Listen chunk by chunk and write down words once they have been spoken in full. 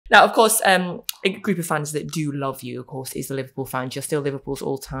Now, of course, a group of fans that do love you, of course, is the Liverpool fans. You're still Liverpool's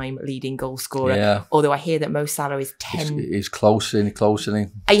all-time leading goal scorer. Yeah. Although I hear that Mo Salah is 10. He's close, isn't he?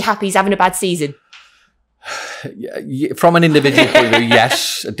 Are you happy he's having a bad season? From an individual point of view,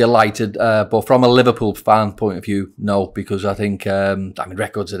 yes, delighted. But from a Liverpool fan point of view, no, because I think,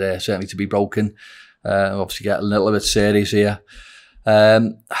 records are there certainly to be broken. Obviously, get a little bit serious here.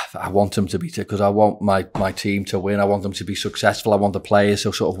 I want them to be, because I want my team to win. I want them to be successful. I want the players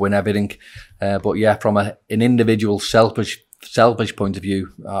to sort of win everything. But yeah, from an individual selfish point of view,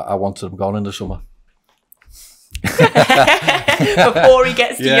 I wanted them gone in the summer. Before he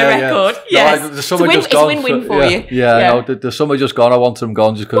gets to your record. Yeah. Yes. No, the summer it's a win-win for you. No, the summer just gone. I wanted them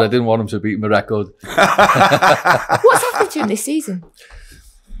gone just because I didn't want them to beat my record. What's happened to him this season?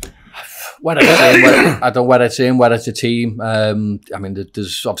 Whether it's him, whether it's a team.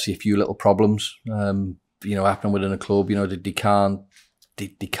 There's obviously a few little problems, happening within a club. They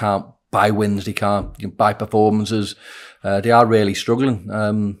can't buy wins. They can't buy performances. They are really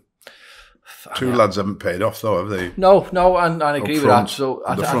struggling. Two lads haven't paid off though, have they? No, and I agree with that. So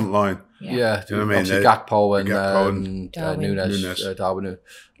the front line. Yeah, do you know what I mean? Gakpo and Nunes. Darwin,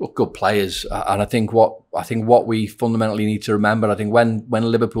 look, good players, and I think what we fundamentally need to remember, I think when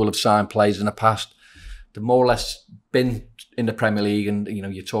Liverpool have signed players in the past, they've more or less been in the Premier League, and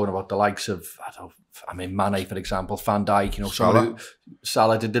you're talking about the likes of Mane, for example, Van Dijk,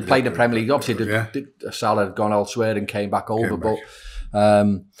 Salah did play in the Premier League. Obviously, Salah had gone elsewhere and came back over,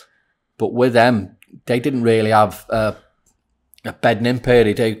 but with them, they didn't really have a bedding in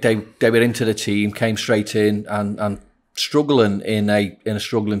period. They were into the team, came straight in and struggling in a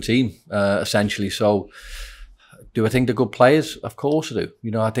struggling team, essentially. So do I think they're good players? Of course I do.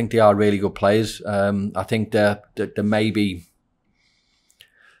 I think they are really good players. I think they're maybe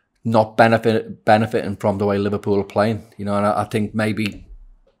not benefiting from the way Liverpool are playing. And I think maybe,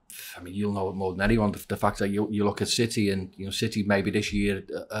 you'll know it more than anyone, the fact that you look at City, and City maybe this year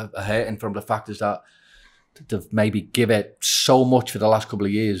are hurting from the fact is that they've maybe give it so much for the last couple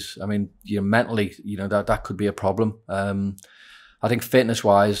of years. Mentally, that could be a problem. I think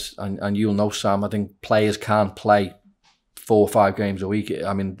fitness-wise, and you'll know, Sam, I think players can't play 4 or 5 games a week.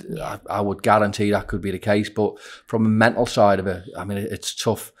 I would guarantee that could be the case. But from a mental side of it, it's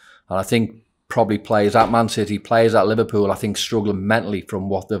tough. And I think probably players at Man City, players at Liverpool, I think struggling mentally from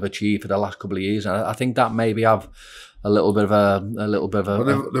what they've achieved for the last couple of years. And I think that maybe have a little bit of a.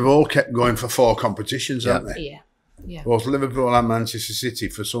 Well, they've all kept going for 4 competitions, haven't they? Yeah. Both Liverpool and Manchester City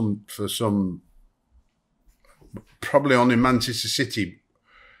for some. Probably only Manchester City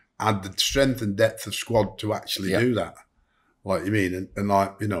had the strength and depth of squad to actually do that. Like you mean, and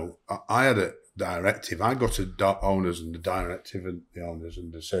I had a directive. I got to the owners and the directive and the owners,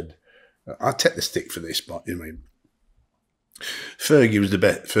 and they said, "I'll take the stick for this," but Fergie was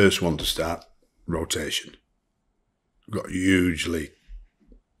the first one to start rotation. Got hugely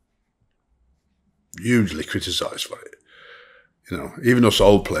criticised for it. Even us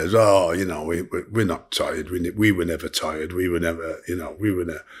old players. We're not tired. We were never tired. We were never.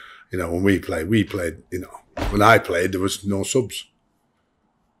 When we played. When I played, there was no subs.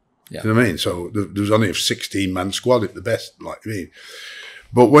 Yeah. You know what I mean? So there was only a 16-man squad at the best.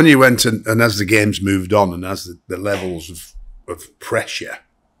 But when you went and as the games moved on, and as the levels of pressure,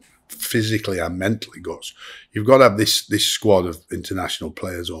 physically and mentally goes, you've got to have this squad of international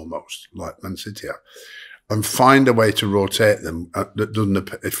players almost, like Man City have, and find a way to rotate them that doesn't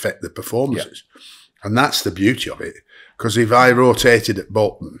affect the performances. Yeah. And that's the beauty of it. Because if I rotated at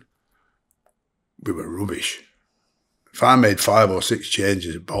Bolton, we were rubbish. If I made 5 or 6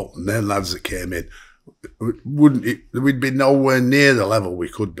 changes at Bolton, then lads that came in, we'd be nowhere near the level we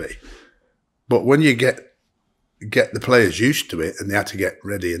could be. But when you get the players used to it, and they had to get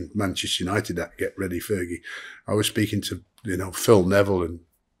ready, and Manchester United had to get ready, Fergie. I was speaking to Phil Neville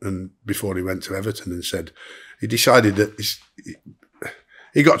and before he went to Everton, and said he decided that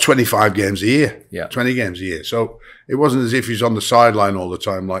he got 25 games a year, 20 games a year. So it wasn't as if he's on the sideline all the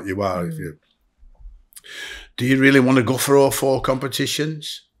time like you are. Do you really want to go for all 4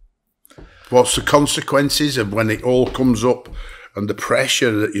 competitions? What's the consequences of when it all comes up and the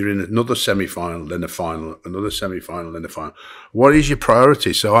pressure that you're in another semi-final, then a final, another semi-final, then a final? What is your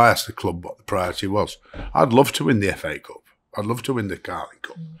priority? So I asked the club what the priority was. I'd love to win the FA Cup. I'd love to win the Carling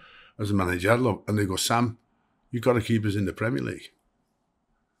Cup as a manager. And they go, Sam, you've got to keep us in the Premier League.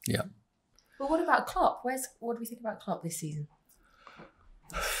 Yeah. But what about Klopp? What do we think about Klopp this season?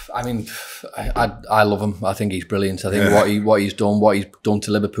 I love him. I think he's brilliant. I think what he's done to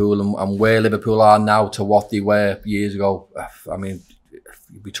Liverpool and where Liverpool are now to what they were years ago.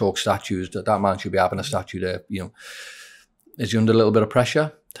 We talk statues. That man should be having a statue there. Is he under a little bit of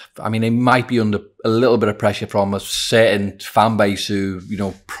pressure? I mean, they might be under a little bit of pressure from a certain fan base who, you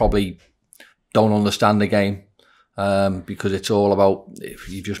know, probably don't understand the game, because it's all about, if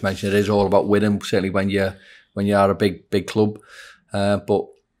you just mentioned, it is all about winning. Certainly when you are a big club, but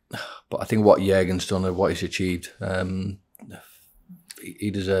I think what Jurgen's done and what he's achieved,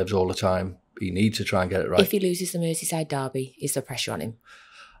 he deserves all the time. He needs to try and get it right. If he loses the Merseyside Derby, is there pressure on him?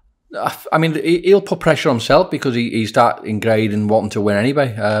 I mean, he'll put pressure on himself because he's that ingrained in wanting to win anyway.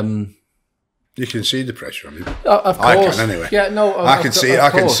 You can see the pressure on him. Of course. I can anyway. Yeah, no, I can see. I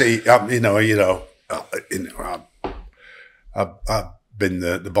can see. I've been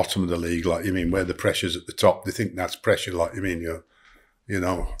the bottom of the league. Like, you mean, where the pressure's at the top, they think that's pressure. Like, you mean, you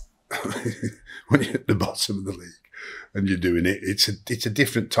know, when you're at the bottom of the league and you're doing it, it's a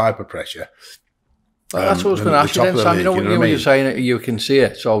different type of pressure. That's what I was going to ask you then, Sam. You know when you're saying it, you can see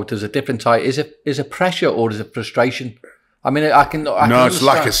it. So there's a different type. Is it pressure or is it frustration? I mean, I can no, it's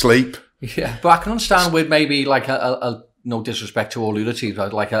lack of sleep. Yeah, but I can understand with maybe like a no disrespect to all the other teams,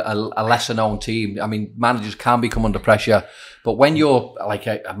 like a lesser known team. I mean, managers can become under pressure, but when you're like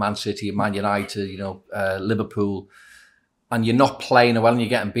a Man City, a Man United, you know, Liverpool, and you're not playing well and you're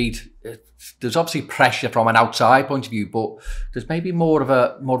getting beat, there's obviously pressure from an outside point of view, but there's maybe more of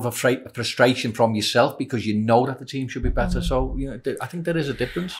a frustration from yourself because you know that the team should be better. So, you know, I think there is a difference.